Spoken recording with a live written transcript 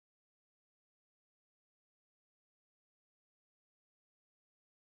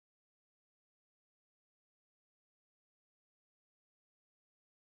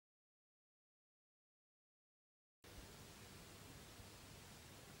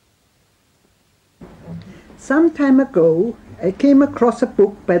Some time ago, I came across a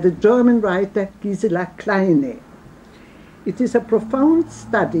book by the German writer Gisela Kleine. It is a profound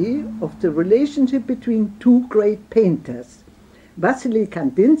study of the relationship between two great painters, Wassily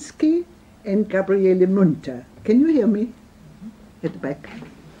Kandinsky and Gabriele Munter. Can you hear me? At the back.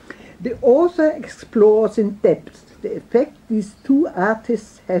 The author explores in depth the effect these two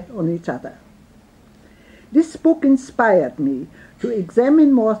artists had on each other. This book inspired me to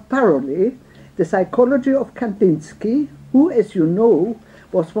examine more thoroughly the psychology of Kandinsky, who, as you know,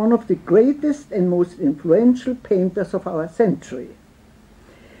 was one of the greatest and most influential painters of our century.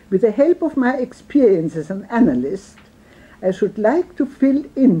 With the help of my experience as an analyst, I should like to fill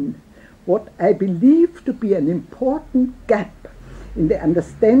in what I believe to be an important gap in the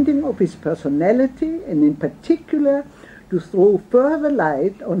understanding of his personality, and in particular to throw further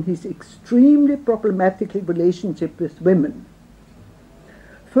light on his extremely problematical relationship with women.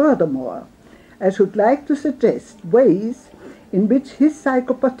 Furthermore, I should like to suggest ways in which his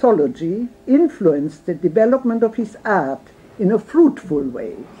psychopathology influenced the development of his art in a fruitful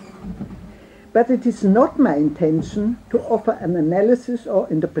way. But it is not my intention to offer an analysis or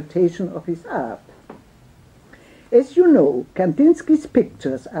interpretation of his art. As you know, Kandinsky's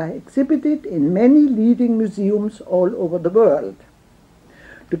pictures are exhibited in many leading museums all over the world.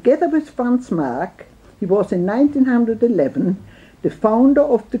 Together with Franz Marc, he was in 1911 the founder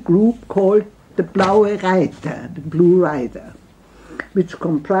of the group called the Blaue Reiter, the Blue Rider, which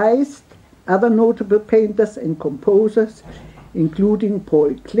comprised other notable painters and composers, including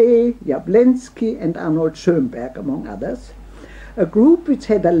Paul Klee, Jabloński, and Arnold Schoenberg, among others, a group which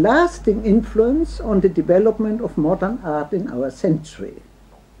had a lasting influence on the development of modern art in our century.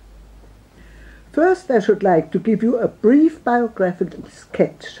 First, I should like to give you a brief biographical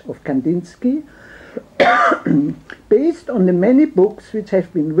sketch of Kandinsky based on the many books which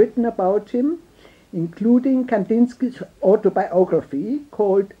have been written about him, including Kandinsky's autobiography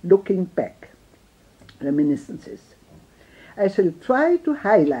called Looking Back, Reminiscences. I shall try to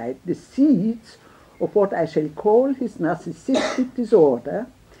highlight the seeds of what I shall call his narcissistic disorder,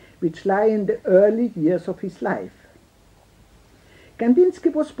 which lie in the early years of his life.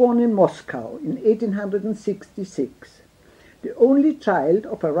 Kandinsky was born in Moscow in 1866, the only child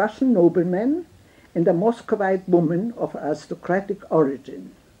of a Russian nobleman and a Muscovite woman of aristocratic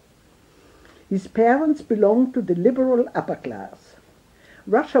origin. His parents belonged to the liberal upper class.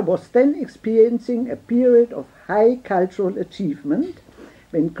 Russia was then experiencing a period of high cultural achievement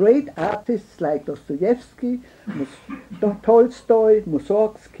when great artists like Dostoevsky, Tolstoy,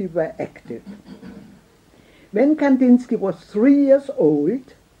 Mussorgsky were active. When Kandinsky was 3 years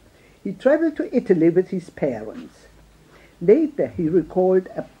old, he traveled to Italy with his parents. Later he recalled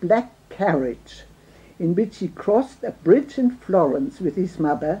a black carriage in which he crossed a bridge in Florence with his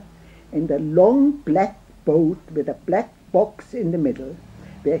mother, and a long black boat with a black box in the middle,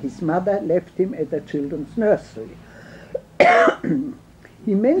 where his mother left him at a children's nursery.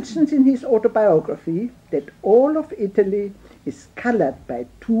 He mentions in his autobiography that all of Italy is colored by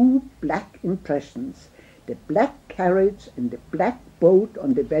two black impressions, the black carriage and the black boat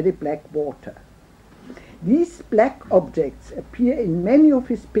on the very black water. These black objects appear in many of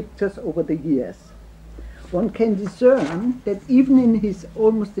his pictures over the years. One can discern that even in his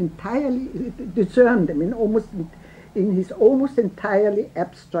almost entirely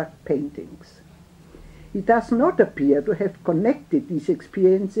abstract paintings. He does not appear to have connected these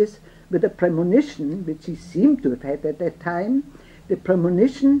experiences with a premonition which he seemed to have had at that time, the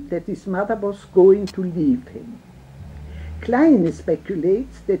premonition that his mother was going to leave him. Kleine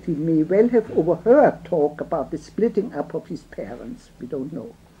speculates that he may well have overheard talk about the splitting up of his parents. We don't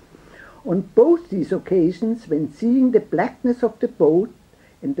know. On both these occasions, when seeing the blackness of the boat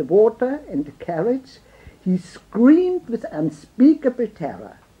and the water and the carriage, he screamed with unspeakable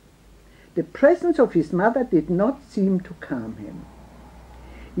terror. The presence of his mother did not seem to calm him.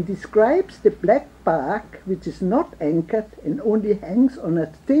 He describes the black bark, which is not anchored and only hangs on a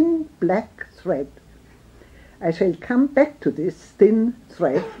thin black thread. I shall come back to this thin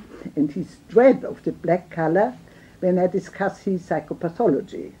thread and his dread of the black color when I discuss his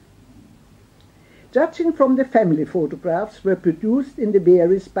psychopathology. Judging from the family photographs reproduced in the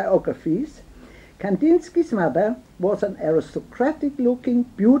various biographies, Kandinsky's mother was an aristocratic-looking,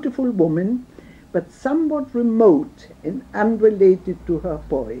 beautiful woman, but somewhat remote and unrelated to her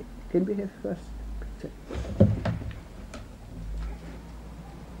boy. Can we have first picture?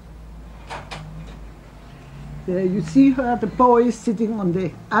 There you see her, the boy is sitting on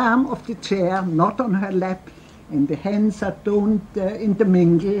the arm of the chair, not on her lap, and the hands don't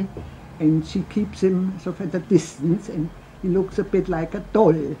intermingle, and she keeps him sort of at a distance, and he looks a bit like a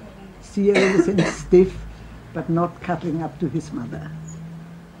doll, serious and stiff, but not cuddling up to his mother.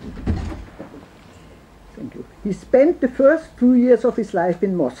 Thank you. He spent the first 2 years of his life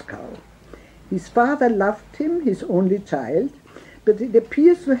in Moscow. His father loved him, his only child, but it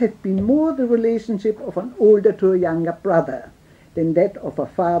appears to have been more the relationship of an older to a younger brother than that of a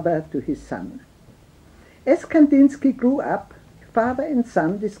father to his son. As Kandinsky grew up, father and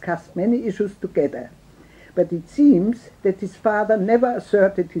son discussed many issues together, but it seems that his father never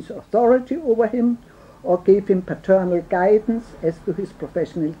asserted his authority over him or gave him paternal guidance as to his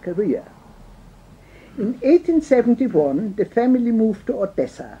professional career. In 1871, the family moved to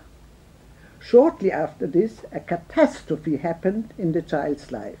Odessa. Shortly after this, a catastrophe happened in the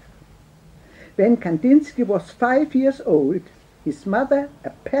child's life. When Kandinsky was 5 years old, his mother,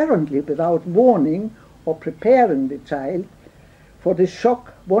 apparently without warning or preparing the child for the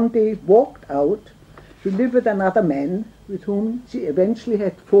shock, one day walked out to live with another man with whom she eventually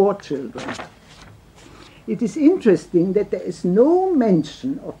had 4 children. It is interesting that there is no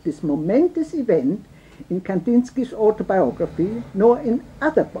mention of this momentous event in Kandinsky's autobiography, nor in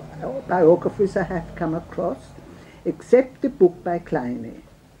other biographies I have come across, except the book by Kleine.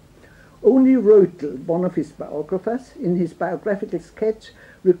 Only Reutel, one of his biographers, in his biographical sketch,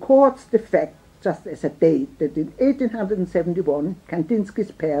 records the fact, just as a date, that in 1871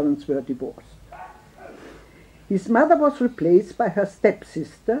 Kandinsky's parents were divorced. His mother was replaced by her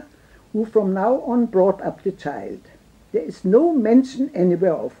stepsister, who from now on brought up the child. There is no mention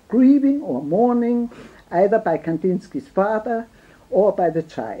anywhere of grieving or mourning, either by Kandinsky's father or by the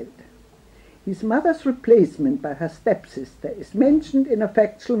child. His mother's replacement by her stepsister is mentioned in a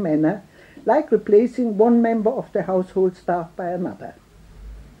factual manner, like replacing one member of the household staff by another.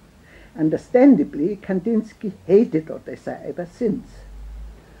 Understandably, Kandinsky hated Odessa ever since.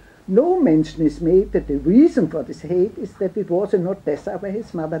 No mention is made that the reason for this hate is that it was in Odessa where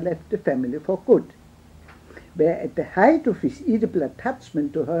his mother left the family for good, where at the height of his Oedipal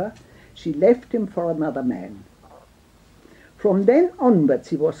attachment to her, she left him for another man. From then onwards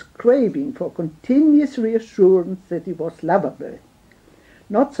he was craving for continuous reassurance that he was lovable.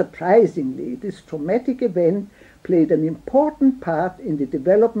 Not surprisingly, this traumatic event played an important part in the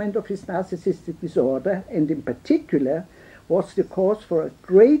development of his narcissistic disorder, and in particular was the cause for a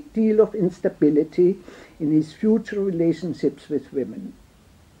great deal of instability in his future relationships with women.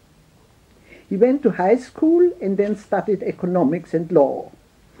 He went to high school and then studied economics and law.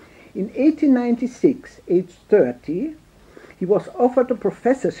 In 1896, aged 30, he was offered a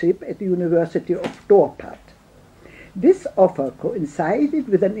professorship at the University of Dorpat. This offer coincided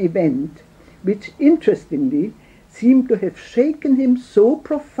with an event which, interestingly, seemed to have shaken him so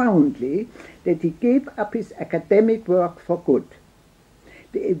profoundly that he gave up his academic work for good.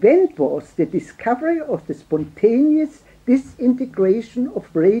 The event was the discovery of the spontaneous disintegration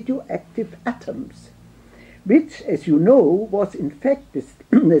of radioactive atoms, which, as you know, was in fact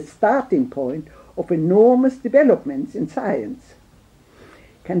the starting point of enormous developments in science.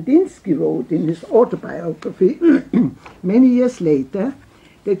 Kandinsky wrote in his autobiography many years later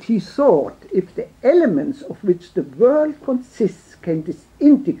that he thought if the elements of which the world consists can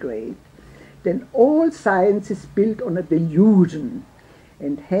disintegrate, then all science is built on a delusion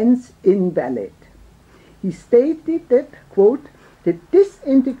and hence invalid. He stated that, quote, the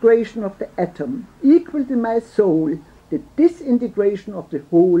disintegration of the atom equaled in my soul the disintegration of the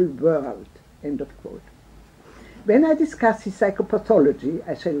whole world, end of quote. When I discuss his psychopathology,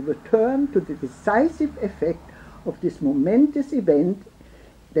 I shall return to the decisive effect of this momentous event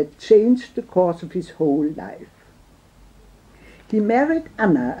that changed the course of his whole life. He married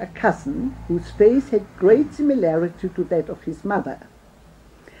Anna, a cousin, whose face had great similarity to that of his mother.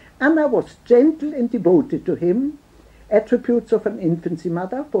 Anna was gentle and devoted to him, attributes of an infancy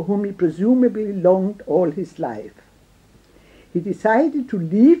mother for whom he presumably longed all his life. He decided to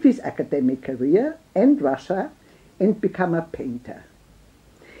leave his academic career and Russia and become a painter.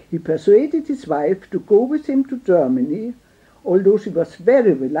 He persuaded his wife to go with him to Germany, although she was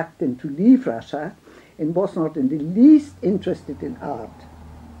very reluctant to leave Russia and was not in the least interested in art.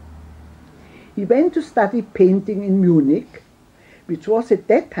 He went to study painting in Munich, which was at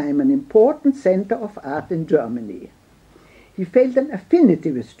that time an important center of art in Germany. He felt an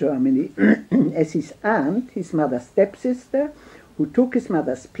affinity with Germany, as his aunt, his mother's stepsister, who took his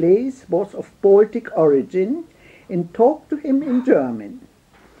mother's place, was of Baltic origin and talked to him in German.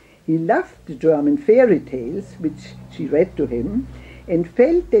 He loved the German fairy tales, which she read to him, and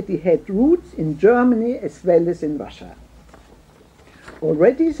felt that he had roots in Germany as well as in Russia.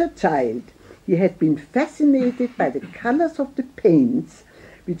 Already as a child, he had been fascinated by the colors of the paints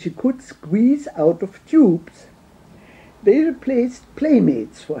which he could squeeze out of tubes. They replaced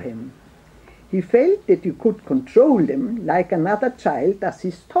playmates for him. He felt that you could control them like another child does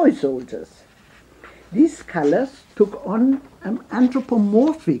his toy soldiers. These colors took on an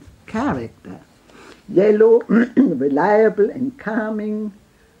anthropomorphic character. Yellow, reliable and calming,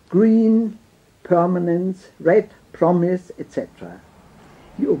 green, permanence, red, promise, etc.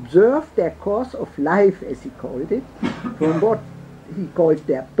 He observed their course of life, as he called it, from what he called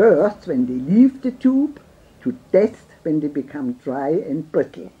their birth when they leave the tube to death when they become dry and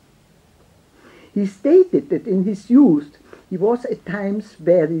brittle. He stated that in his youth he was at times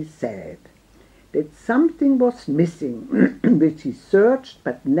very sad, that something was missing, which he searched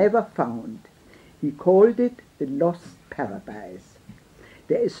but never found. He called it the lost paradise.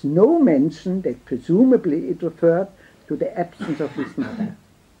 There is no mention that presumably it referred to the absence of his mother.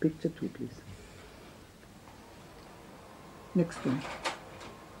 Picture 2, please. Next one.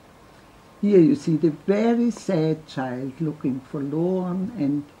 Here you see the very sad child looking forlorn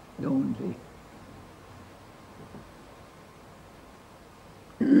and lonely.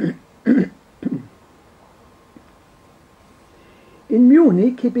 In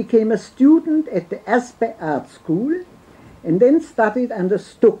Munich, he became a student at the Aspe Art School and then studied under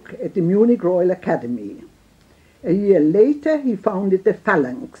Stuck at the Munich Royal Academy. A year later, he founded the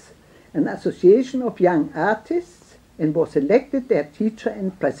Phalanx, an association of young artists, and was elected their teacher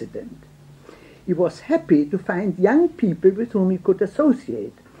and president. He was happy to find young people with whom he could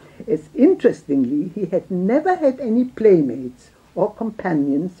associate, as interestingly, he had never had any playmates or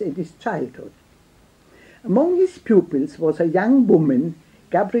companions in his childhood. Among his pupils was a young woman,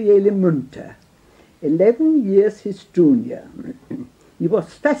 Gabriele Münter, 11 years his junior. He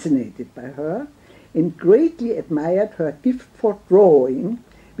was fascinated by her and greatly admired her gift for drawing,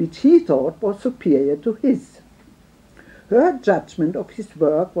 which he thought was superior to his. Her judgment of his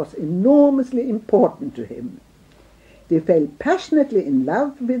work was enormously important to him. They fell passionately in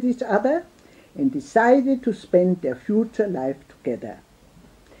love with each other and decided to spend their future life together.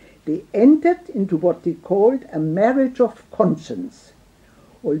 They entered into what he called a marriage of conscience,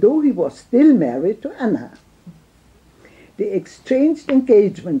 although he was still married to Anna. They exchanged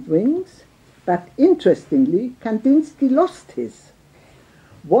engagement rings, but interestingly, Kandinsky lost his.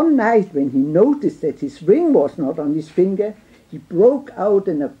 One night when he noticed that his ring was not on his finger, he broke out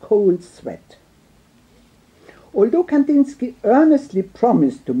in a cold sweat. Although Kandinsky earnestly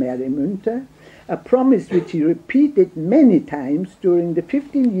promised to marry Münter, a promise which he repeated many times during the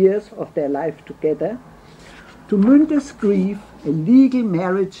 15 years of their life together, to Münter's grief, a legal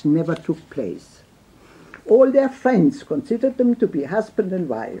marriage never took place. All their friends considered them to be husband and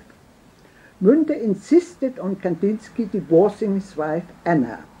wife. Münter insisted on Kandinsky divorcing his wife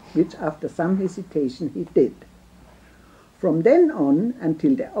Anna, which after some hesitation he did. From then on,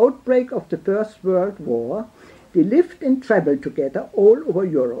 until the outbreak of the First World War, they lived and traveled together all over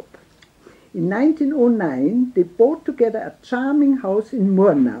Europe. In 1909, they bought together a charming house in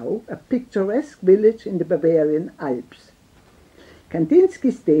Murnau, a picturesque village in the Bavarian Alps.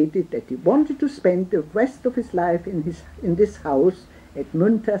 Kandinsky stated that he wanted to spend the rest of his life in this house at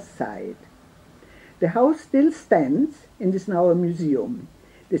Münter's side. The house still stands and is now a museum.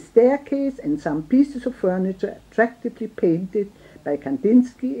 The staircase and some pieces of furniture attractively painted by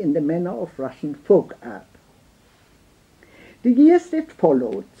Kandinsky in the manner of Russian folk art. The years that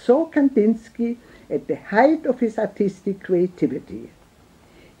followed saw Kandinsky at the height of his artistic creativity.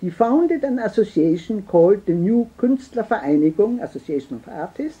 He founded an association called the New Künstlervereinigung, Association of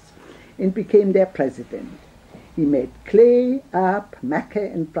Artists, and became their president. He made Klee, Arp,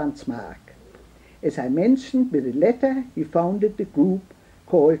 Macke and Franz Marc. As I mentioned with a letter, he founded the group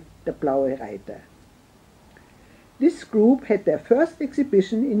called the Blaue Reiter. This group had their first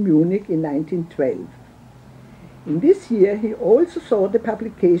exhibition in Munich in 1912. In this year, he also saw the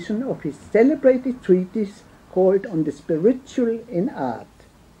publication of his celebrated treatise called On the Spiritual in Art.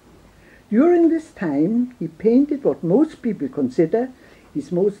 During this time, he painted what most people consider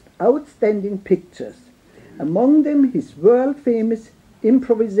his most outstanding pictures, among them his world-famous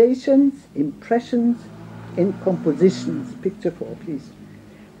improvisations, impressions, and compositions. Picture 4, please.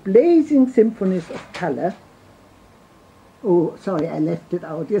 Blazing symphonies of color. Oh, sorry, I left it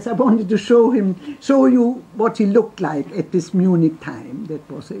out. Yes, I wanted to show you what he looked like at this Munich time. That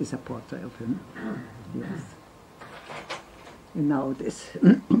is a portrait of him. Yes. And now this,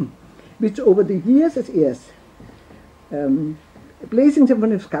 which over the years, Blazing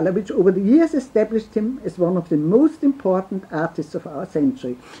Symphony of Color, which over the years established him as one of the most important artists of our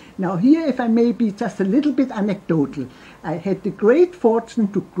century. Now here, if I may be just a little bit anecdotal, I had the great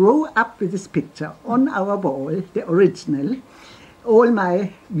fortune to grow up with this picture on our wall, the original, all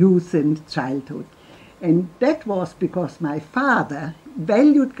my youth and childhood. And that was because my father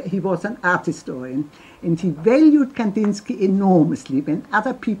valued, he was an art historian, and he valued Kandinsky enormously when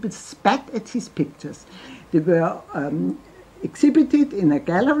other people spat at his pictures. They were exhibited in a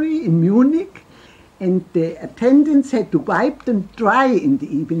gallery in Munich, and the attendants had to wipe them dry in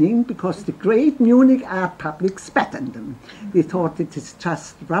the evening because the great Munich art public spat on them. They thought it is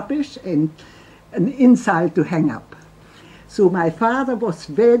just rubbish and an insult to hang up. So my father was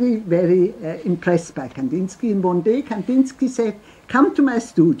very, very impressed by Kandinsky, and one day Kandinsky said, "Come to my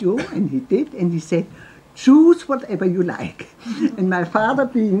studio," and he did, and he said, "Choose whatever you like." And my father,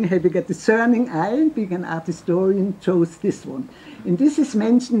 having a discerning eye, being an art historian, chose this one. And this is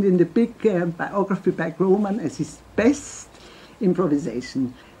mentioned in the big biography by Ledermann as his best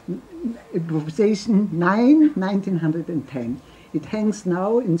improvisation. Improvisation 9, 1910. It hangs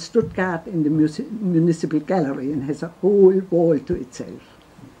now in Stuttgart in the Municipal Gallery and has a whole wall to itself.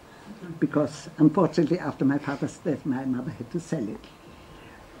 Because unfortunately after my father's death my mother had to sell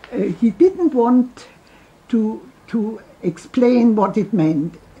it. He didn't want to explain what it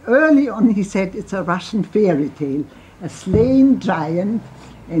meant. Early on he said it's a Russian fairy tale, a slain giant,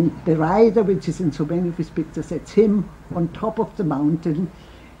 and the rider, which is in so many of his pictures, it's him on top of the mountain,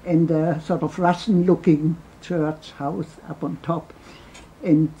 and a sort of Russian-looking church house up on top,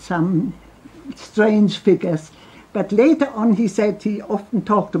 and some strange figures. But later on he said he often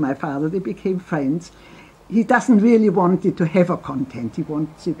talked to my father, they became friends. He doesn't really want it to have a content, he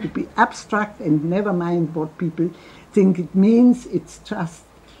wants it to be abstract and never mind what people think it means. It's just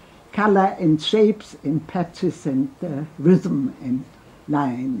color and shapes and patches and rhythm and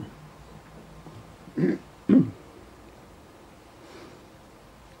line.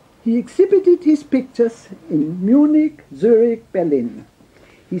 He exhibited his pictures in Munich, Zurich, Berlin.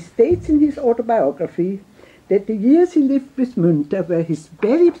 He states in his autobiography that the years he lived with Münter were his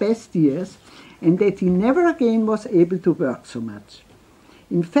very best years and that he never again was able to work so much.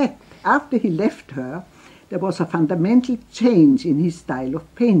 In fact, after he left her, there was a fundamental change in his style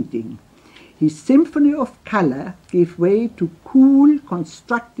of painting. His symphony of color gave way to cool,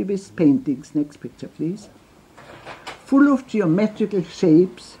 constructivist paintings, next picture please, full of geometrical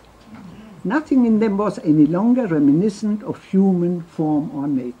shapes. Nothing in them was any longer reminiscent of human form or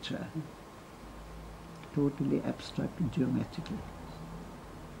nature. Totally abstract and geometrical.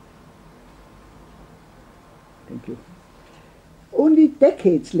 Thank you. Only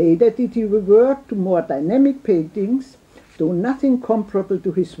decades later did he revert to more dynamic paintings, though nothing comparable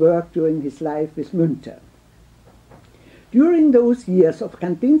to his work during his life with Münter. During those years of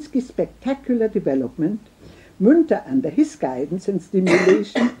Kandinsky's spectacular development, Münter, under his guidance and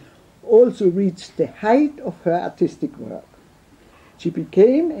stimulation, also reached the height of her artistic work. She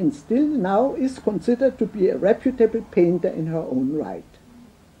became, and still now is considered to be, a reputable painter in her own right.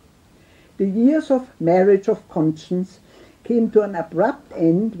 The years of marriage of conscience came to an abrupt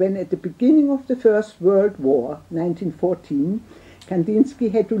end when, at the beginning of the First World War, 1914,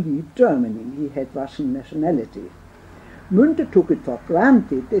 Kandinsky had to leave Germany. He had Russian nationality. Münter took it for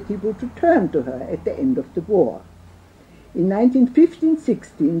granted that he would return to her at the end of the war. In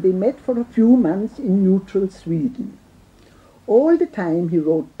 1915-16, they met for a few months in neutral Sweden. All the time he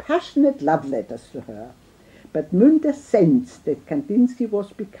wrote passionate love letters to her, but Münter sensed that Kandinsky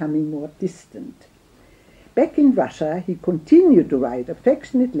was becoming more distant. Back in Russia, he continued to write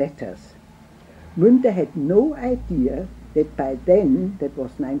affectionate letters. Münter had no idea that by then, that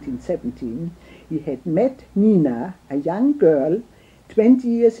was 1917, he had met Nina, a young girl, 20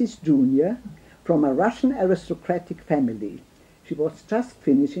 years his junior, from a Russian aristocratic family. She was just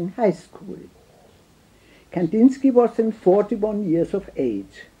finishing high school. Kandinsky was then 41 years of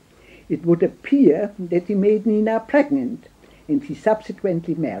age. It would appear that he made Nina pregnant, and he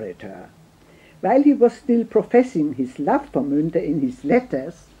subsequently married her. While he was still professing his love for Münter in his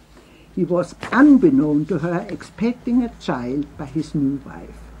letters, he was, unbeknown to her, expecting a child by his new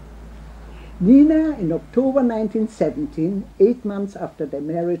wife. Nina, in October 1917, 8 months after their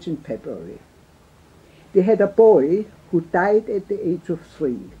marriage in February. They had a boy who died at the age of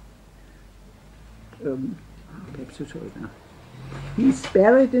 3. Perhaps you show it now. He is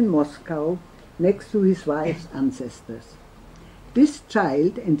buried in Moscow next to his wife's ancestors. This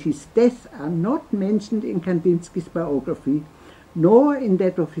child and his death are not mentioned in Kandinsky's biography, nor in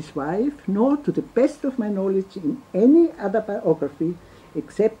that of his wife, nor, to the best of my knowledge, in any other biography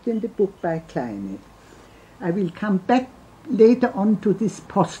except in the book by Kleine. I will come back later on to this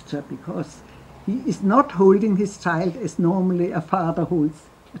posture, because he is not holding his child as normally a father holds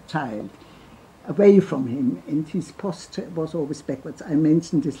a child, away from him, and his posture was always backwards. I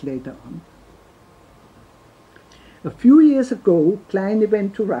mentioned this later on. A few years ago, Kleine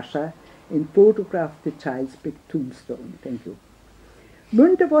went to Russia and photographed the child's big tombstone. Thank you.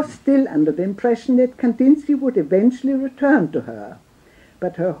 Münter was still under the impression that Kandinsky would eventually return to her,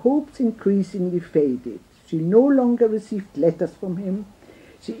 but her hopes increasingly faded. She no longer received letters from him.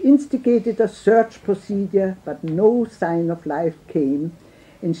 She instigated a search procedure, but no sign of life came,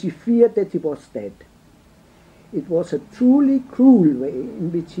 and she feared that he was dead. It was a truly cruel way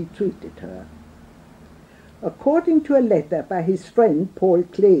in which he treated her. According to a letter by his friend Paul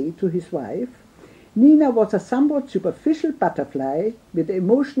Klee to his wife, Nina was a somewhat superficial butterfly with the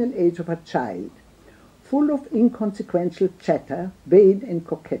emotional age of a child, full of inconsequential chatter, vain and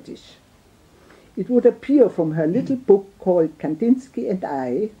coquettish. It would appear from her little book called Kandinsky and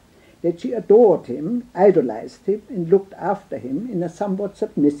I that she adored him, idolized him, and looked after him in a somewhat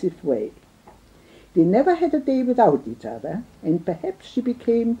submissive way. They never had a day without each other, and perhaps she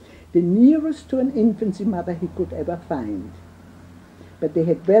became the nearest to an infancy mother he could ever find. But they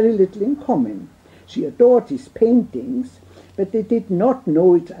had very little in common. She adored his paintings, but they did not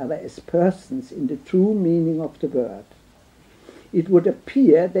know each other as persons in the true meaning of the word. It would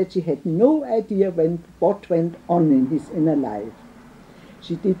appear that she had no idea what went on in his inner life.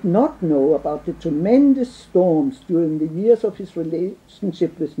 She did not know about the tremendous storms during the years of his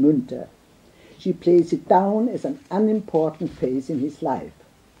relationship with Münter. She placed it down as an unimportant phase in his life.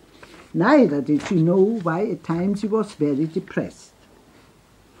 Neither did she know why at times he was very depressed.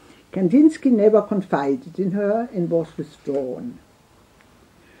 Kandinsky never confided in her and was withdrawn.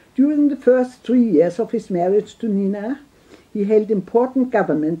 During the first 3 years of his marriage to Nina, he held important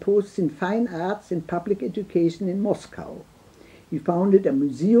government posts in fine arts and public education in Moscow. He founded a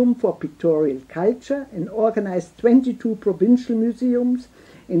museum for pictorial culture and organized 22 provincial museums,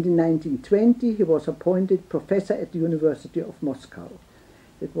 and in 1920 he was appointed professor at the University of Moscow.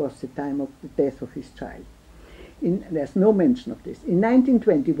 That was the time of the death of his child. There's no mention of this. In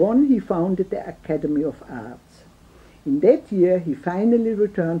 1921 he founded the Academy of Arts. In that year he finally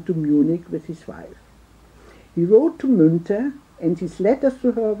returned to Munich with his wife. He wrote to Münter, and his letters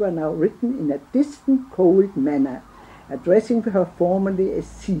to her were now written in a distant, cold manner, addressing her formally as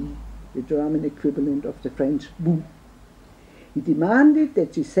Sie, the German equivalent of the French vous. He demanded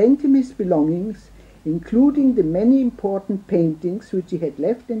that she send him his belongings, including the many important paintings which he had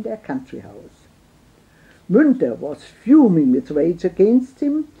left in their country house. Münter was fuming with rage against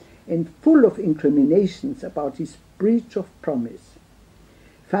him and full of incriminations about his breach of promise.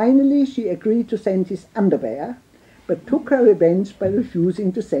 Finally, she agreed to send his underwear, but took her revenge by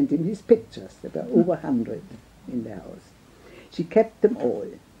refusing to send him his pictures. There were over 100 in the house. She kept them all.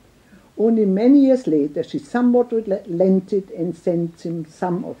 Only many years later, she somewhat relented and sent him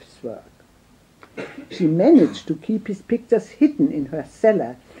some of his work. She managed to keep his pictures hidden in her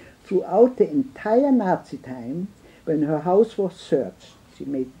cellar throughout the entire Nazi time when her house was searched. She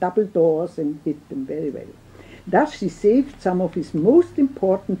made double doors and hid them very well. Thus she saved some of his most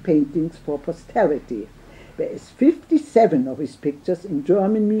important paintings for posterity, whereas 57 of his pictures in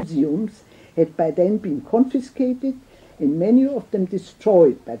German museums had by then been confiscated and many of them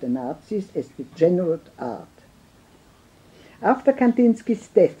destroyed by the Nazis as degenerate art. After Kandinsky's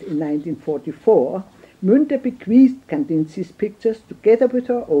death in 1944, Münter bequeathed Kandinsky's pictures together with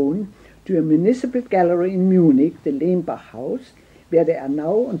her own to a municipal gallery in Munich, the Lehmbach House, where they are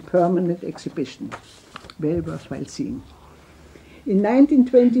now on permanent exhibition. Very worthwhile seeing. In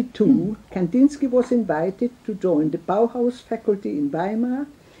 1922, Kandinsky was invited to join the Bauhaus faculty in Weimar,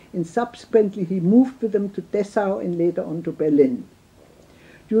 and subsequently he moved with them to Dessau and later on to Berlin.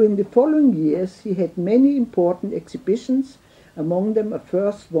 During the following years, he had many important exhibitions, among them a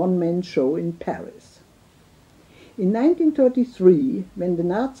first one-man show in Paris. In 1933, when the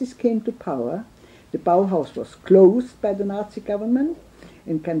Nazis came to power, the Bauhaus was closed by the Nazi government,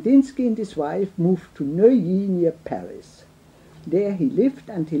 and Kandinsky and his wife moved to Neuilly near Paris. There he lived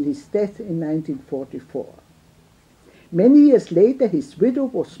until his death in 1944. Many years later, his widow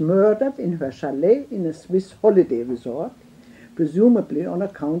was murdered in her chalet in a Swiss holiday resort, presumably on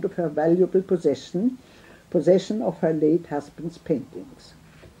account of her valuable possession of her late husband's paintings.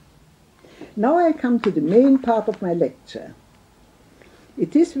 Now I come to the main part of my lecture.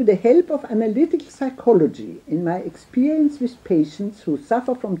 It is with the help of analytical psychology in my experience with patients who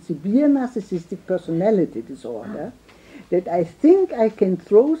suffer from severe narcissistic personality disorder that I think I can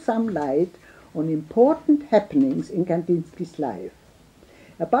throw some light on important happenings in Kandinsky's life.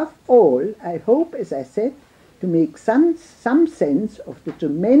 Above all, I hope, as I said, to make some sense of the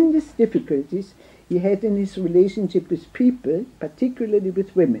tremendous difficulties he had in his relationship with people, particularly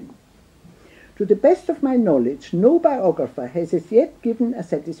with women. To the best of my knowledge, no biographer has as yet given a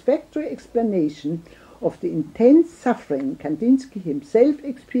satisfactory explanation of the intense suffering Kandinsky himself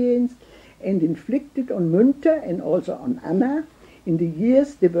experienced and inflicted on Münter and also on Anna in the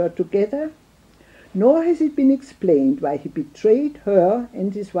years they were together, nor has it been explained why he betrayed her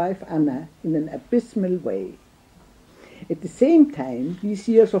and his wife Anna in an abysmal way. At the same time, these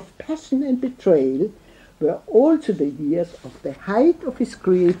years of passion and betrayal were also the years of the height of his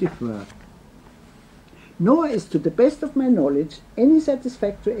creative work. Nor is, to the best of my knowledge, any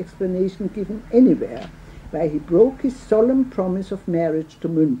satisfactory explanation given anywhere why he broke his solemn promise of marriage to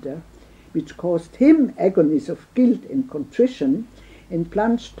Münter, which caused him agonies of guilt and contrition and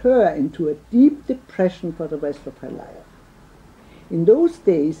plunged her into a deep depression for the rest of her life. In those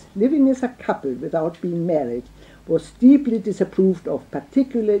days, living as a couple without being married was deeply disapproved of,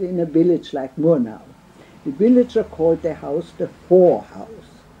 particularly in a village like Murnau. The villager called their house the whorehouse.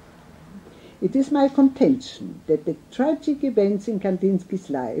 It is my contention that the tragic events in Kandinsky's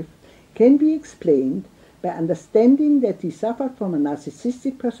life can be explained by understanding that he suffered from a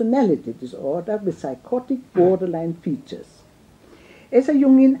narcissistic personality disorder with psychotic borderline features. As a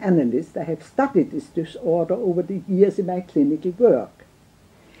Jungian analyst, I have studied this disorder over the years in my clinical work.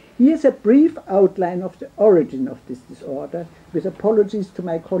 Here's a brief outline of the origin of this disorder, with apologies to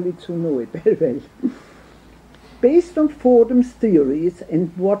my colleagues who know it very well. Based on Fordham's theories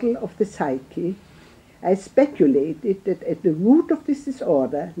and model of the psyche, I speculated that at the root of this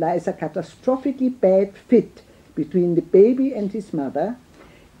disorder lies a catastrophically bad fit between the baby and his mother,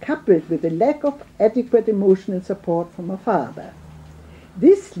 coupled with a lack of adequate emotional support from a father.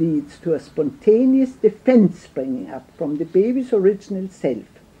 This leads to a spontaneous defense springing up from the baby's original self,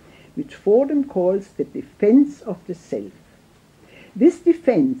 which Fordham calls the defense of the self. This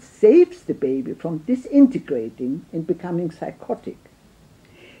defense saves the baby from disintegrating and becoming psychotic.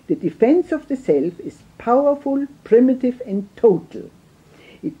 The defense of the self is powerful, primitive, and total.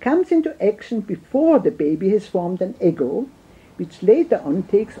 It comes into action before the baby has formed an ego, which later on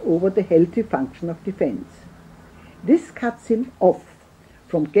takes over the healthy function of defense. This cuts him off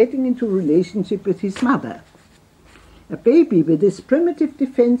from getting into relationship with his mother. A baby with this primitive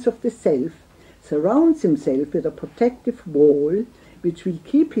defense of the self surrounds himself with a protective wall which will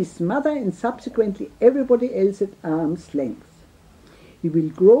keep his mother and subsequently everybody else at arm's length. He will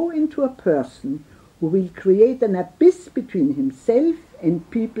grow into a person who will create an abyss between himself and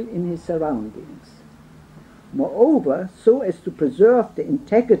people in his surroundings. Moreover, so as to preserve the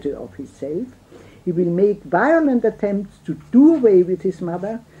integrity of his self, he will make violent attempts to do away with his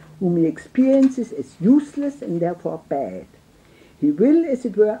mother, whom he experiences as useless and therefore bad. He will, as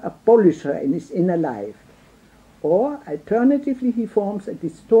it were, abolish her in his inner life. Or, alternatively, he forms a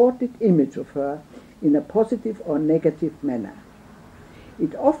distorted image of her in a positive or negative manner.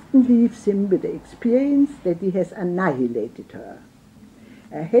 It often leaves him with the experience that he has annihilated her.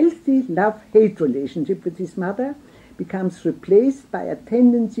 A healthy love-hate relationship with his mother becomes replaced by a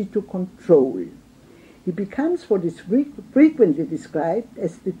tendency to control. He becomes what is frequently described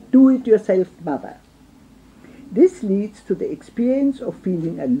as the do-it-yourself mother. This leads to the experience of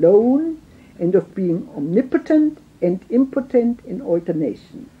feeling alone and of being omnipotent and impotent in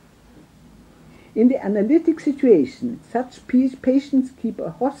alternation. In the analytic situation, such patients keep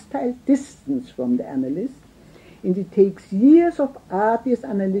a hostile distance from the analyst, and it takes years of arduous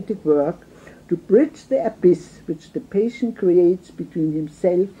analytic work to bridge the abyss which the patient creates between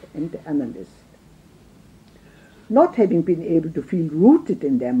himself and the analyst. Not having been able to feel rooted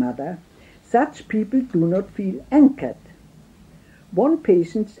in their mother, such people do not feel anchored. One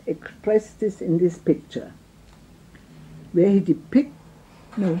patient expressed this in this picture, where he depicted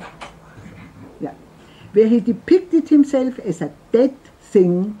himself as a dead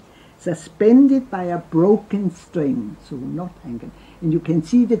thing suspended by a broken string, so not anchored. And you can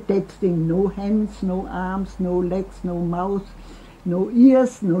see the dead thing, no hands, no arms, no legs, no mouth, no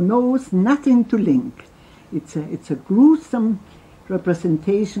ears, no nose, nothing to link. It's a gruesome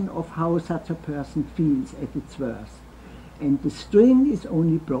representation of how such a person feels at its worst. And the string is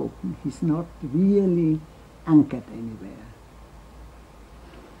only broken. He's not really anchored anywhere.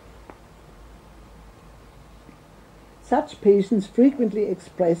 Such patients frequently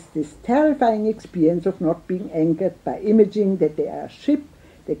express this terrifying experience of not being anchored by imaging that they are a ship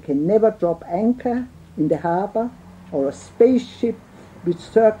that can never drop anchor in the harbor, or a spaceship which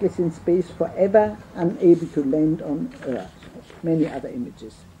circles in space forever, unable to land on Earth. Many other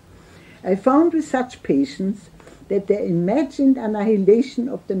images. I found with such patients that their imagined annihilation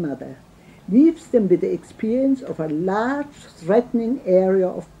of the mother leaves them with the experience of a large, threatening area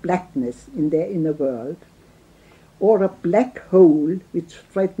of blackness in their inner world, or a black hole which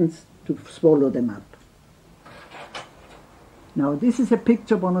threatens to swallow them up. Now, this is a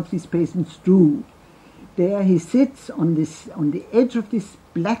picture one of these patients drew. There he sits on the edge of this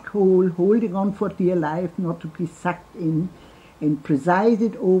black hole, holding on for dear life, not to be sucked in, and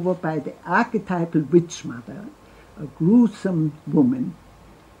presided over by the archetypal witch mother, a gruesome woman.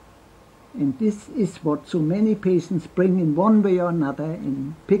 And this is what so many patients bring in one way or another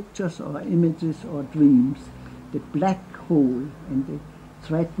in pictures or images or dreams, the black hole and the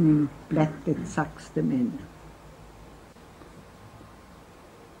threatening black that sucks them in.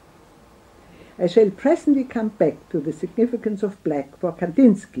 I shall presently come back to the significance of black for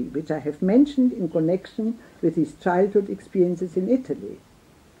Kandinsky, which I have mentioned in connection with his childhood experiences in Italy.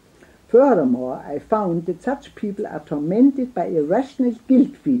 Furthermore, I found that such people are tormented by irrational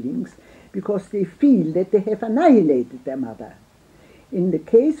guilt feelings because they feel that they have annihilated their mother. In the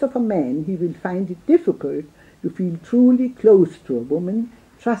case of a man, he will find it difficult to feel truly close to a woman,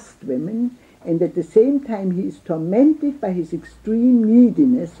 trust women, and at the same time he is tormented by his extreme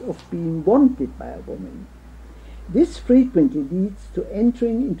neediness of being wanted by a woman. This frequently leads to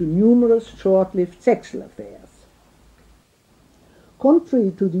entering into numerous short-lived sexual affairs.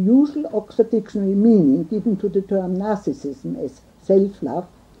 Contrary to the usual Oxford Dictionary meaning given to the term narcissism as self-love,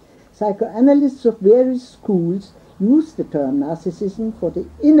 psychoanalysts of various schools use the term narcissism for the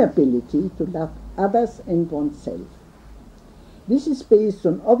inability to love others and oneself. This is based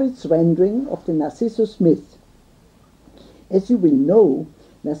on Ovid's rendering of the Narcissus myth. As you will know,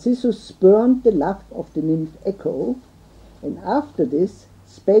 Narcissus spurned the love of the nymph Echo, and after this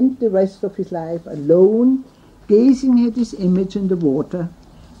spent the rest of his life alone, gazing at his image in the water,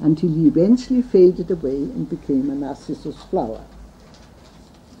 until he eventually faded away and became a narcissus flower.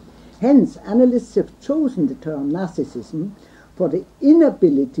 Hence, analysts have chosen the term narcissism for the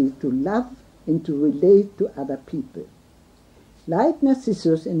inability to love and to relate to other people. Like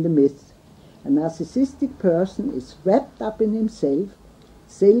Narcissus in the myth, a narcissistic person is wrapped up in himself,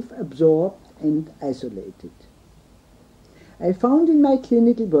 self-absorbed and isolated. I found in my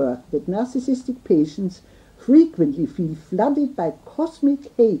clinical work that narcissistic patients frequently feel flooded by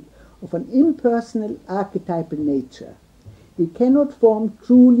cosmic hate of an impersonal archetypal nature. They cannot form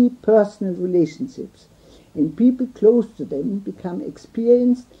truly personal relationships, and people close to them become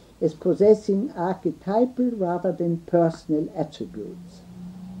experienced as possessing archetypal rather than personal attributes.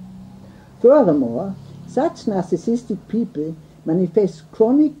 Furthermore, such narcissistic people manifest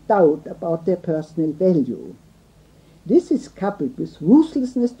chronic doubt about their personal value. This is coupled with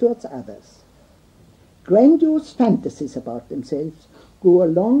ruthlessness towards others. Grandiose fantasies about themselves go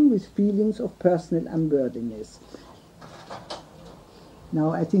along with feelings of personal unworthiness. Now,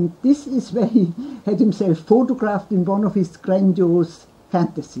 I think this is where he had himself photographed in one of his grandiose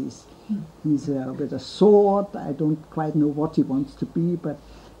fantasies. He's with a sword. I don't quite know what he wants to be, but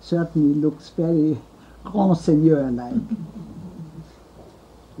certainly looks very grand seigneur-like,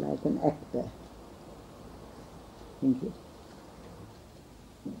 like an actor. Thank you.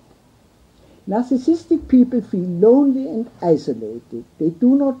 Narcissistic people feel lonely and isolated. They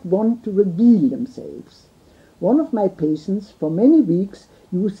do not want to reveal themselves. One of my patients, for many weeks,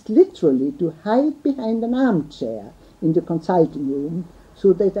 used literally to hide behind an armchair in the consulting room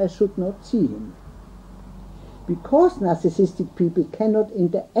so that I should not see him. Because narcissistic people cannot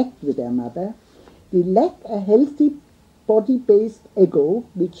interact with their mother, they lack a healthy body-based ego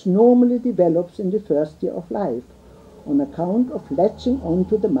which normally develops in the first year of life, on account of latching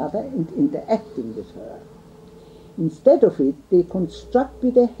onto the mother and interacting with her. Instead of it, they construct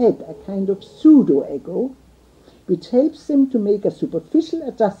with their head a kind of pseudo-ego, which helps them to make a superficial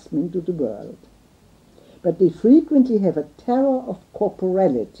adjustment to the world. But they frequently have a terror of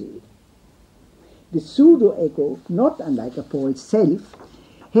corporality. The pseudo-ego, not unlike a false self,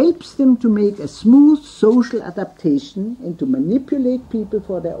 helps them to make a smooth social adaptation and to manipulate people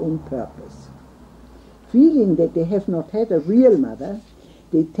for their own purpose. Feeling that they have not had a real mother,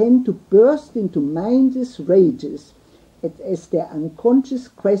 they tend to burst into mindless rages as their unconscious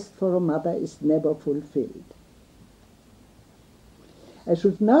quest for a mother is never fulfilled. I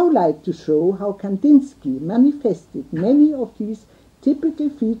should now like to show how Kandinsky manifested many of these typical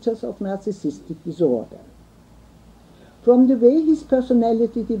features of narcissistic disorder. From the way his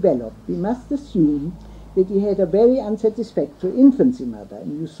personality developed, we must assume that he had a very unsatisfactory infancy mother,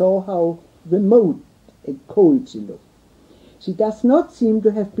 and you saw how remote and cold she looked. She does not seem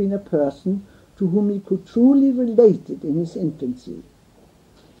to have been a person to whom he could truly relate in his infancy.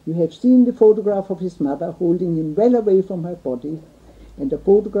 You have seen the photograph of his mother holding him well away from her body, and a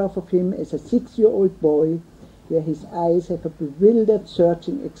photograph of him as a 6-year-old boy, where his eyes have a bewildered,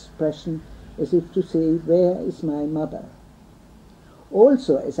 searching expression, as if to say, "Where is my mother?"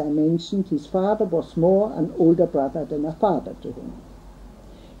 Also, as I mentioned, his father was more an older brother than a father to him.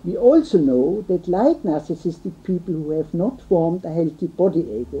 We also know that, like narcissistic people who have not formed a healthy body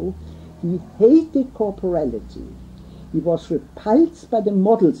ego, he hated corporality. He was repulsed by the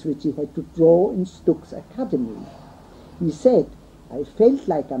models which he had to draw in Stuck's academy. He said, "I felt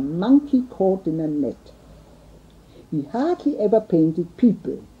like a monkey caught in a net." He hardly ever painted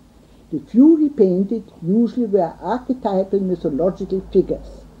people. The few he painted usually were archetypal mythological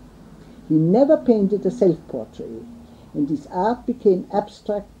figures. He never painted a self-portrait, and his art became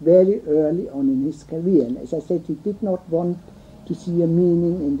abstract very early on in his career. And as I said, he did not want to see a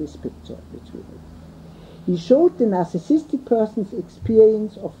meaning in this picture which we have. He showed the narcissistic person's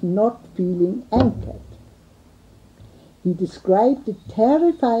experience of not feeling anchored. He described the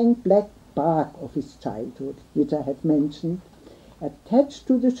terrifying black bark of his childhood, which I have mentioned, attached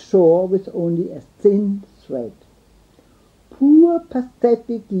to the shore with only a thin thread. "Poor,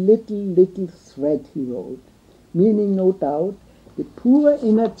 pathetic little thread," he wrote, meaning no doubt the poor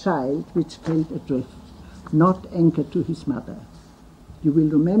inner child which felt adrift, not anchored to his mother. You will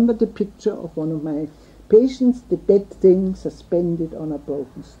remember the picture of one of my patients, the dead thing suspended on a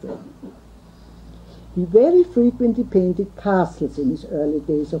broken string. He very frequently painted castles in his early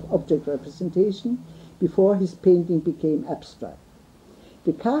days of object representation, before his painting became abstract.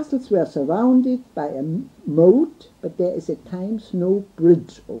 The castles were surrounded by a moat, but there is at times no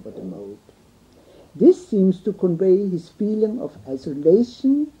bridge over the moat. This seems to convey his feeling of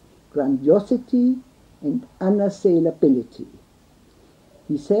isolation, grandiosity, and unassailability.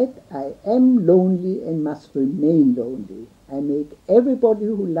 He said, "I am lonely and must remain lonely. I make everybody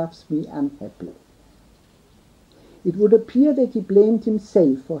who loves me unhappy." It would appear that he blamed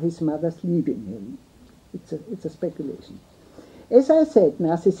himself for his mother's leaving him. It's a speculation. As I said,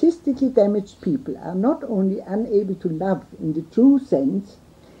 narcissistically damaged people are not only unable to love in the true sense,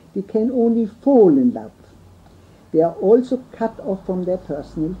 they can only fall in love. They are also cut off from their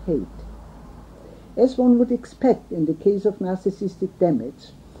personal hate. As one would expect in the case of narcissistic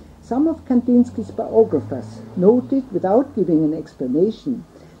damage, some of Kandinsky's biographers noted, without giving an explanation,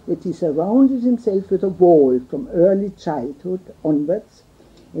 that he surrounded himself with a wall from early childhood onwards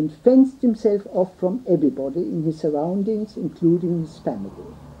and fenced himself off from everybody in his surroundings, including his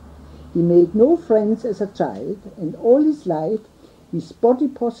family. He made no friends as a child, and all his life his body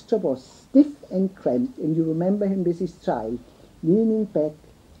posture was stiff and cramped, and you remember him with his child, leaning back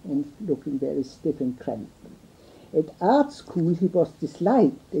and looking very stiff and cramped. At art school he was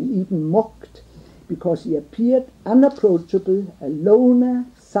disliked and even mocked because he appeared unapproachable, a loner,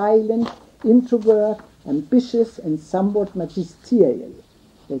 silent, introvert, ambitious, and somewhat magisterial.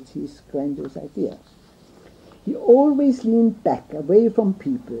 That's his grandiose idea. He always leaned back, away from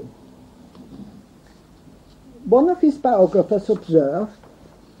people. One of his biographers observed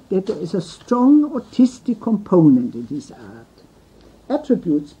that there is a strong autistic component in his art.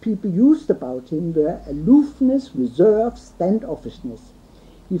 Attributes people used about him were aloofness, reserve, standoffishness.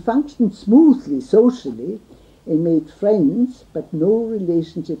 He functioned smoothly socially and made friends, but no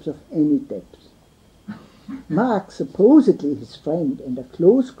relationships of any depth. Marx, supposedly his friend and a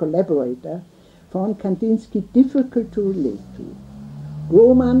close collaborator, found Kandinsky difficult to relate to.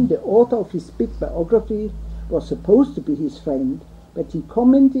 Ledermann, the author of his big biography, was supposed to be his friend, but he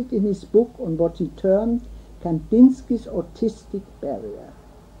commented in his book on what he termed Kandinsky's autistic barrier.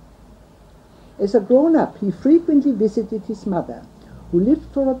 As a grown-up, he frequently visited his mother, who lived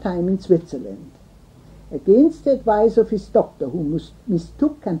for a time in Switzerland. Against the advice of his doctor, who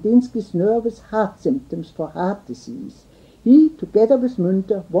mistook Kandinsky's nervous heart symptoms for heart disease, he, together with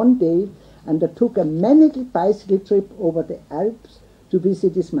Münter, one day undertook a maniacal bicycle trip over the Alps to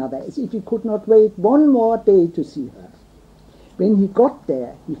visit his mother, as if he could not wait one more day to see her. When he got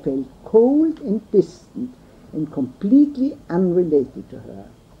there, he felt cold and distant and completely unrelated to her.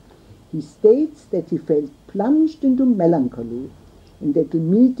 He states that he felt plunged into melancholy and that the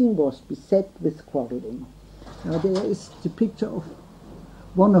meeting was beset with quarreling. Now there is the picture of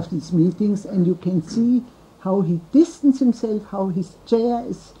one of these meetings, and you can see how he distanced himself, how his chair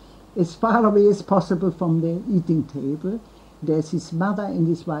is as far away as possible from the eating table. There's his mother and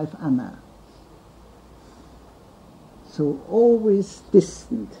his wife Anna. So always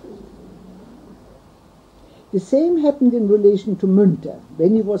distant. The same happened in relation to Münter.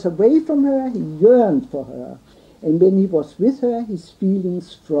 When he was away from her, he yearned for her, and when he was with her, his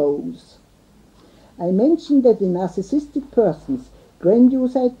feelings froze. I mentioned that in narcissistic persons,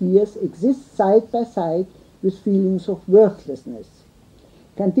 grandiose ideas exist side by side with feelings of worthlessness.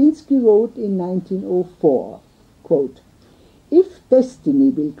 Kandinsky wrote in 1904, quote, "If destiny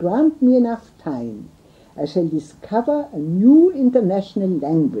will grant me enough time, I shall discover a new international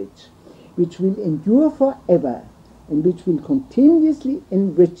language which will endure forever and which will continuously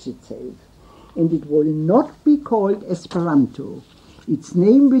enrich itself. And it will not be called Esperanto. Its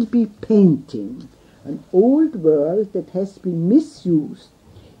name will be painting, an old word that has been misused.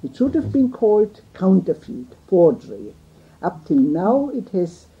 It should have been called counterfeit, forgery. Up till now it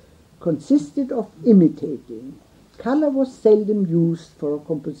has consisted of imitating. Color was seldom used for a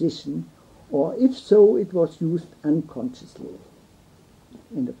composition, or if so, it was used unconsciously.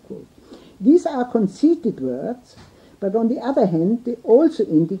 End of quote. These are conceited words, but on the other hand, they also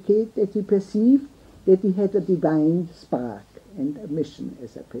indicate that he perceived that he had a divine spark and a mission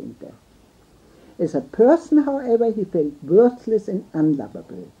as a painter. As a person, however, he felt worthless and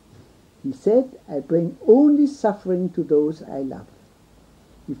unlovable. He said, "I bring only suffering to those I love."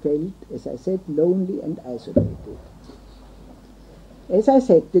 He felt, as I said, lonely and isolated. As I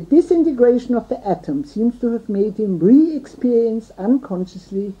said, the disintegration of the atom seems to have made him re-experience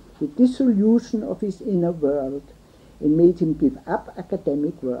unconsciously the dissolution of his inner world and made him give up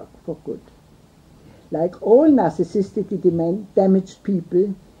academic work for good. Like all narcissistically damaged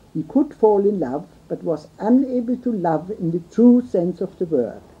people, he could fall in love, but was unable to love in the true sense of the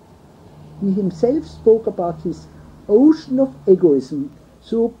word. He himself spoke about his ocean of egoism,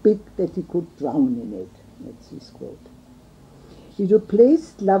 so big that he could drown in it. That's his quote. He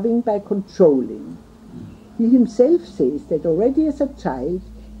replaced loving by controlling. He himself says that already as a child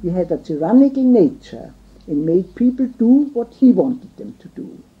he had a tyrannical nature and made people do what he wanted them to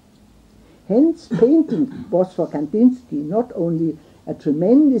do. Hence, painting was for Kandinsky not only a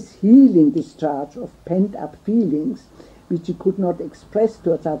tremendous healing discharge of pent-up feelings which he could not express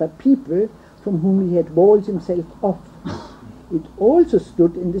towards other people from whom he had walled himself off. It also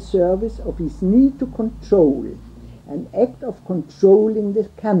stood in the service of his need to control, an act of controlling the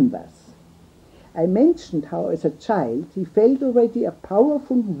canvas. I mentioned how as a child he felt already a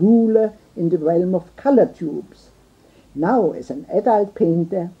powerful ruler in the realm of color tubes. Now, as an adult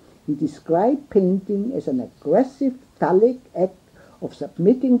painter, he described painting as an aggressive, phallic act of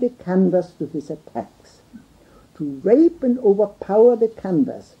submitting the canvas to his attacks. To rape and overpower the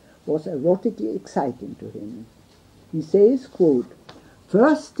canvas was erotically exciting to him. He says, quote,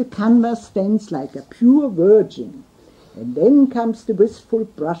 "First the canvas stands like a pure virgin, and then comes the wistful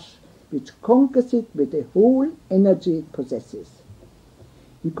brush which conquers it with the whole energy it possesses."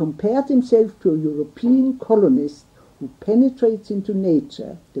 He compared himself to a European colonist who penetrates into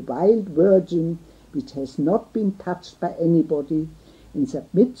nature, the wild virgin which has not been touched by anybody, and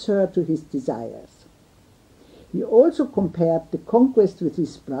submits her to his desires. He also compared the conquest with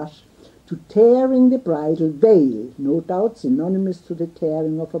his brush to tearing the bridal veil, no doubt synonymous to the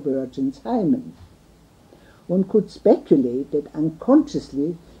tearing of a virgin's hymen. One could speculate that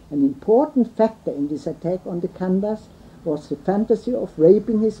unconsciously an important factor in this attack on the canvas was the fantasy of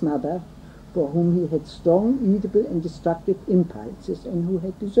raping his mother, for whom he had strong edible and destructive impulses and who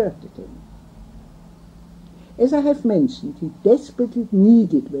had deserted him. As I have mentioned, he desperately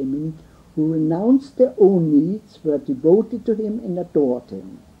needed women who renounced their own needs, were devoted to him and adored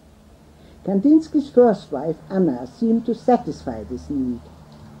him. Kandinsky's first wife, Anna, seemed to satisfy this need.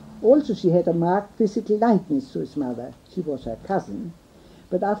 Also she had a marked physical likeness to his mother. She was her cousin.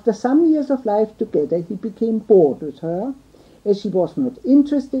 But after some years of life together, he became bored with her, as she was not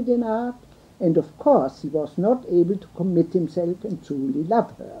interested in art, and of course he was not able to commit himself and truly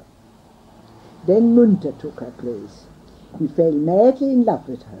love her. Then Münter took her place. He fell madly in love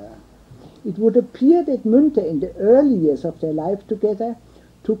with her. It would appear that Münter, in the early years of their life together,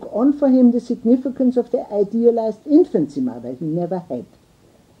 took on for him the significance of the idealized infancy mother he never had.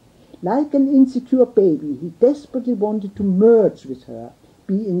 Like an insecure baby, he desperately wanted to merge with her,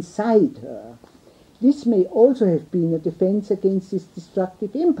 be inside her. This may also have been a defense against his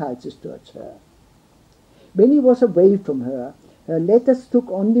destructive impulses towards her. When he was away from her, her letters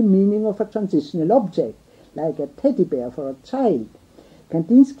took on the meaning of a transitional object, like a teddy bear for a child.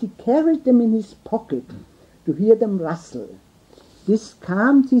 Kandinsky carried them in his pocket to hear them rustle. This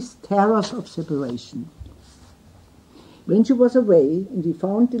calmed his terrors of separation. When she was away and he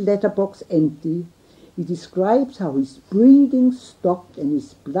found the letterbox empty, he describes how his breathing stopped and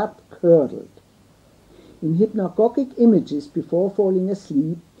his blood curdled. In hypnagogic images before falling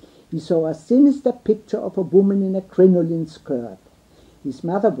asleep, he saw a sinister picture of a woman in a crinoline skirt. His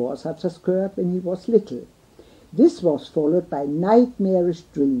mother wore such a skirt when he was little. This was followed by nightmarish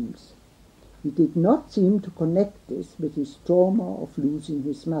dreams. He did not seem to connect this with his trauma of losing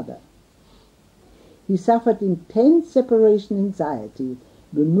his mother. He suffered intense separation anxiety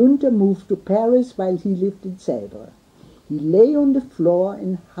when Münter moved to Paris while he lived in Sèvres. He lay on the floor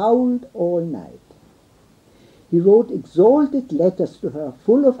and howled all night. He wrote exalted letters to her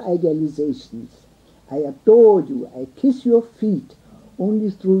full of idealizations. "I adore you, I kiss your feet. Only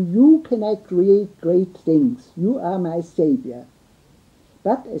through you can I create great things. You are my savior."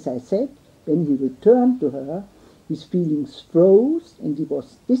 But, as I said, When he returned to her, his feelings froze and he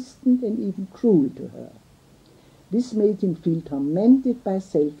was distant and even cruel to her. This made him feel tormented by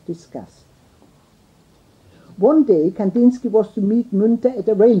self-disgust. One day, Kandinsky was to meet Münter at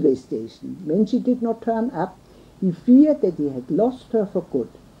a railway station. When she did not turn up, he feared that he had lost her for good.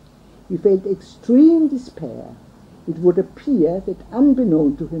 He felt extreme despair. It would appear that,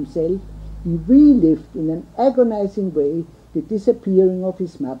 unbeknown to himself, he relived in an agonizing way the disappearing of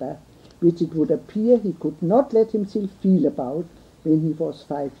his mother, which it would appear he could not let himself feel about when he was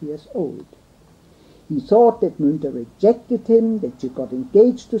 5 years old. He thought that Münter rejected him, that she got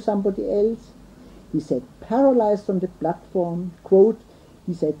engaged to somebody else. He sat paralyzed on the platform, quote,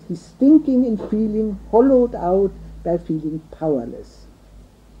 he said, his thinking and feeling hollowed out by feeling powerless.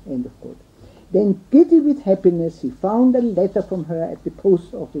 End of quote. Then, giddy with happiness, he found a letter from her at the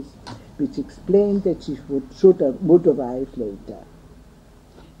post office, which explained that she would arrive later.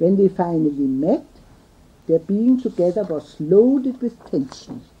 When they finally met, their being together was loaded with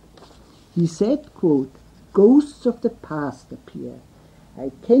tension. He said, quote, ghosts of the past appear.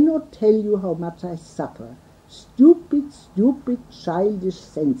 I cannot tell you how much I suffer. Stupid, childish,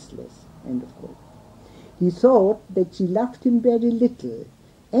 senseless. End of quote. He thought that she loved him very little,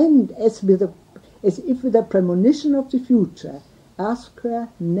 and as if with a premonition of the future, asked her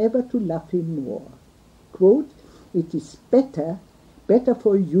never to love him more. Quote, it is better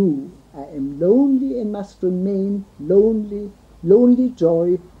for you. I am lonely and must remain lonely, lonely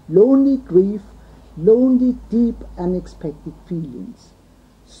joy, lonely grief, lonely deep unexpected feelings.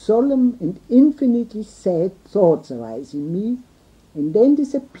 Solemn and infinitely sad thoughts arise in me and then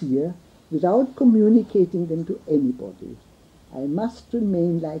disappear without communicating them to anybody. I must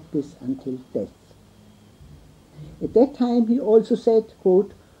remain like this until death. At that time he also said,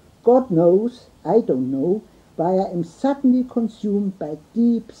 quote, God knows, I don't know, why I am suddenly consumed by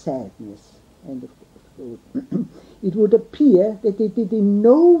deep sadness. End of quote. It would appear that he did in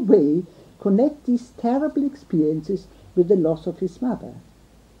no way connect these terrible experiences with the loss of his mother.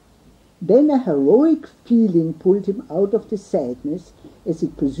 Then a heroic feeling pulled him out of the sadness, as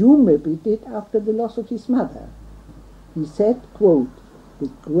it presumably did after the loss of his mother. He said, quote, the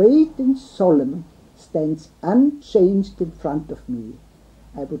great and solemn stands unchanged in front of me.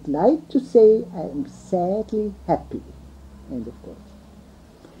 I would like to say I am sadly happy. End of quote.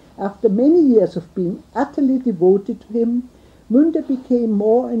 After many years of being utterly devoted to him, Münter became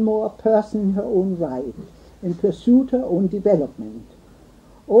more and more a person in her own right and pursued her own development.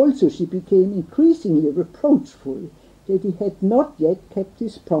 Also, she became increasingly reproachful that he had not yet kept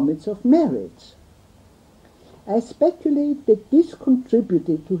his promise of marriage. I speculate that this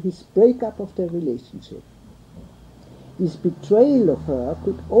contributed to his breakup of their relationship. His betrayal of her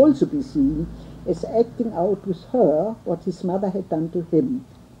could also be seen as acting out with her what his mother had done to him,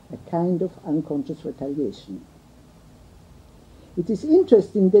 a kind of unconscious retaliation. It is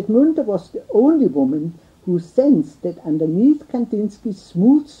interesting that Münter was the only woman who sensed that underneath Kandinsky's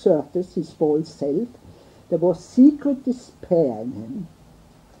smooth surface, his false self, there was secret despair in him.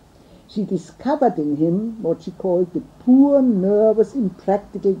 She discovered in him what she called the poor, nervous,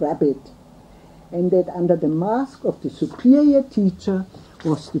 impractical rabbit, and that under the mask of the superior teacher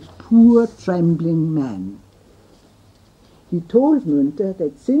was the poor, trembling man. He told Münter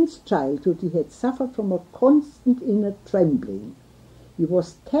that since childhood he had suffered from a constant inner trembling. He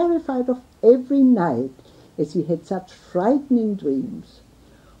was terrified of every night, as he had such frightening dreams.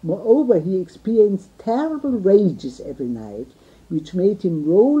 Moreover, he experienced terrible rages every night, which made him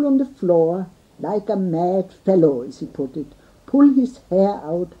roll on the floor like a mad fellow, as he put it, pull his hair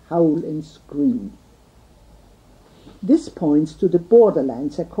out, howl and scream. This points to the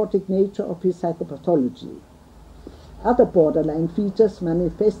borderline psychotic nature of his psychopathology. Other borderline features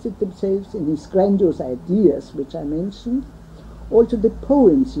manifested themselves in his grandiose ideas, which I mentioned. Also the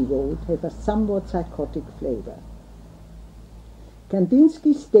poems he wrote have a somewhat psychotic flavor.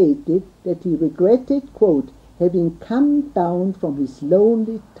 Kandinsky stated that he regretted, quote, having come down from his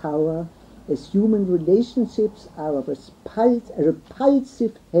lonely tower, as human relationships are a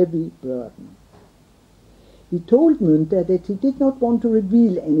repulsive, heavy burden. He told Münter that he did not want to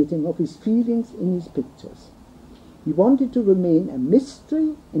reveal anything of his feelings in his pictures. He wanted to remain a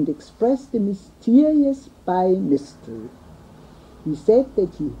mystery and express the mysterious by mystery. He said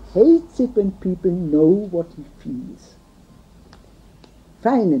that he hates it when people know what he feels.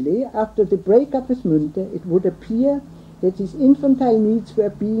 Finally, after the breakup with Münter, it would appear that his infantile needs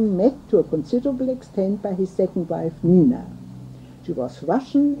were being met to a considerable extent by his second wife, Nina. She was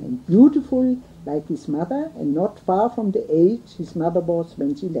Russian and beautiful like his mother, and not far from the age his mother was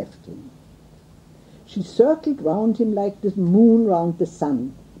when she left him. She circled round him like the moon round the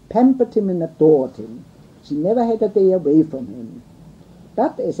sun, pampered him and adored him. She never had a day away from him.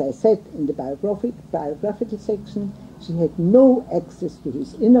 But, as I said in the biographical section, she had no access to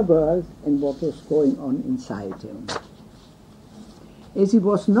his inner world and what was going on inside him. As he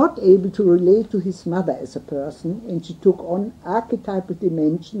was not able to relate to his mother as a person, and she took on archetypal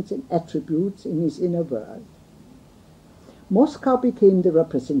dimensions and attributes in his inner world, Moscow became the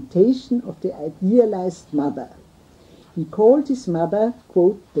representation of the idealized mother. He called his mother,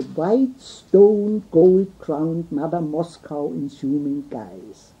 quote, the white stone gold-crowned Mother Moscow in human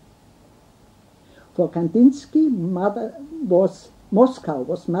guise. For Kandinsky, Moscow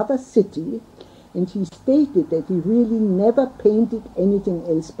was Mother's city, and he stated that he really never painted anything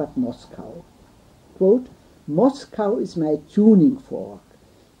else but Moscow. Quote, Moscow is my tuning fork,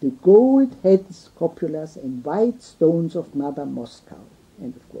 the gold heads, scopulas, and white stones of Mother Moscow.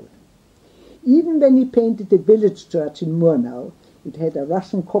 End of quote. Even when he painted the village church in Murnau, it had a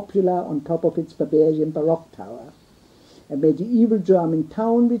Russian cupola on top of its Bavarian Baroque tower. A medieval German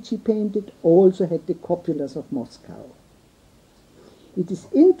town which he painted also had the cupolas of Moscow. It is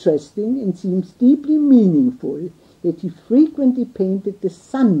interesting and seems deeply meaningful that he frequently painted the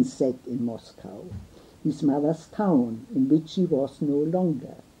sunset in Moscow, his mother's town, in which he was no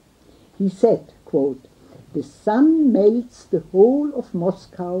longer. He said, quote, the sun melts the whole of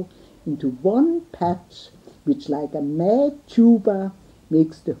Moscow into one patch which like a mad tuba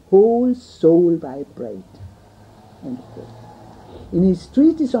makes the whole soul vibrate. End quote. In his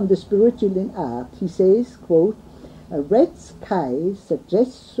treatise on the spiritual in art, he says, quote, a red sky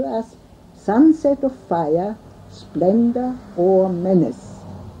suggests to us sunset of fire, splendor, or menace.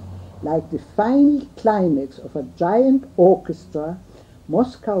 Like the final climax of a giant orchestra,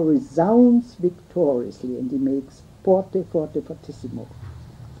 Moscow resounds victoriously, and he makes forte, forte, fortissimo.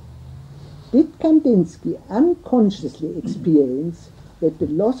 Did Kandinsky unconsciously experience that the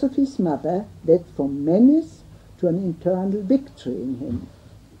loss of his mother led from menace to an internal victory in him?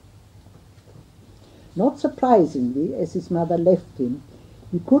 Not surprisingly, as his mother left him,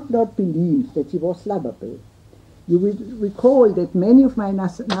 he could not believe that he was lovable. You will recall that many of my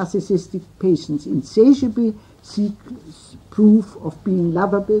narcissistic patients insatiably seek proof of being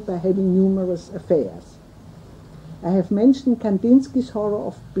lovable by having numerous affairs. I have mentioned Kandinsky's horror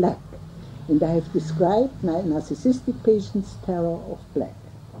of black, and I have described my narcissistic patient's terror of black.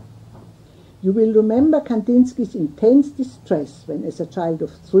 You will remember Kandinsky's intense distress when, as a child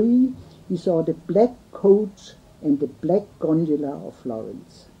of 3, he saw the black coach and the black gondola of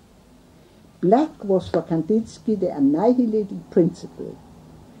Florence. Black was for Kandinsky the annihilating principle.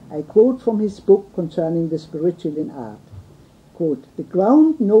 I quote from his book concerning the spiritual in art. Quote, the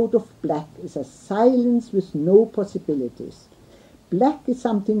ground note of black is a silence with no possibilities. Black is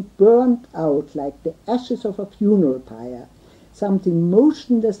something burnt out like the ashes of a funeral pyre, something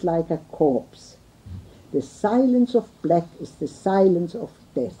motionless like a corpse. The silence of black is the silence of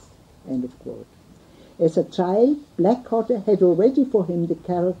death. End of quote. As a child, Black had already for him the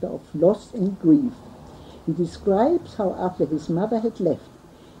character of loss and grief. He describes how after his mother had left,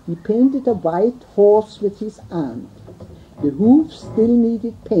 he painted a white horse with his aunt. The hooves still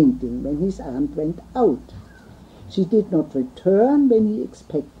needed painting when his aunt went out. She did not return when he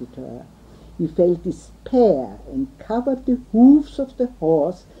expected her. He felt despair and covered the hooves of the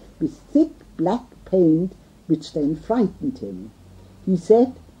horse with thick black paint, which then frightened him. He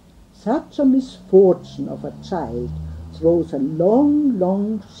said, such a misfortune of a child throws a long,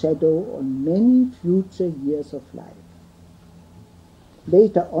 long shadow on many future years of life.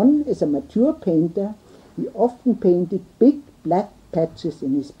 Later on, as a mature painter, he often painted big black patches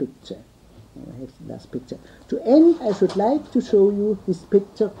in his picture. I have the last picture. To end, I should like to show you his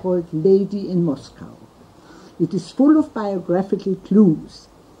picture called Lady in Moscow. It is full of biographical clues.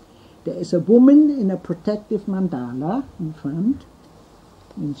 There is a woman in a protective mandala in front,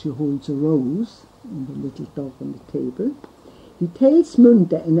 and she holds a rose and a little dog on the table. He tells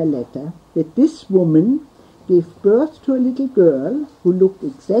Münter in a letter that this woman gave birth to a little girl who looked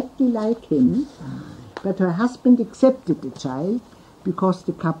exactly like him, but her husband accepted the child because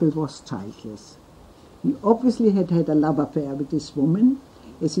the couple was childless. He obviously had had a love affair with this woman,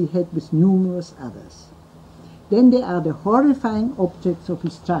 as he had with numerous others. Then there are the horrifying objects of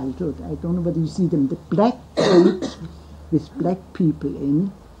his childhood. I don't know whether you see them. The black coach with black people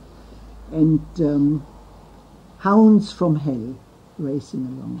in, and hounds from hell racing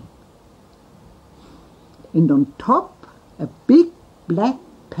along. And on top, a big black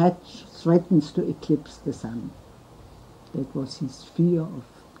patch threatens to eclipse the sun. That was his fear of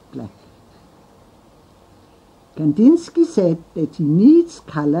black. Kandinsky said that he needs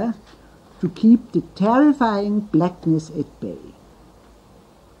color to keep the terrifying blackness at bay.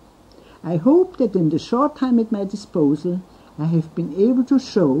 I hope that in the short time at my disposal I have been able to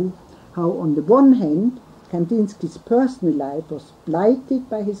show how, on the one hand, Kandinsky's personal life was blighted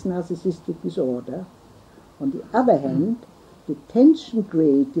by his narcissistic disorder, on the other hand, the tension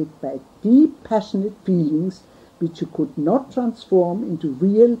created by deep passionate feelings which you could not transform into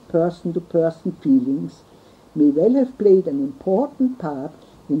real person-to-person feelings may well have played an important part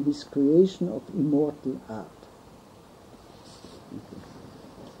in his creation of immortal art.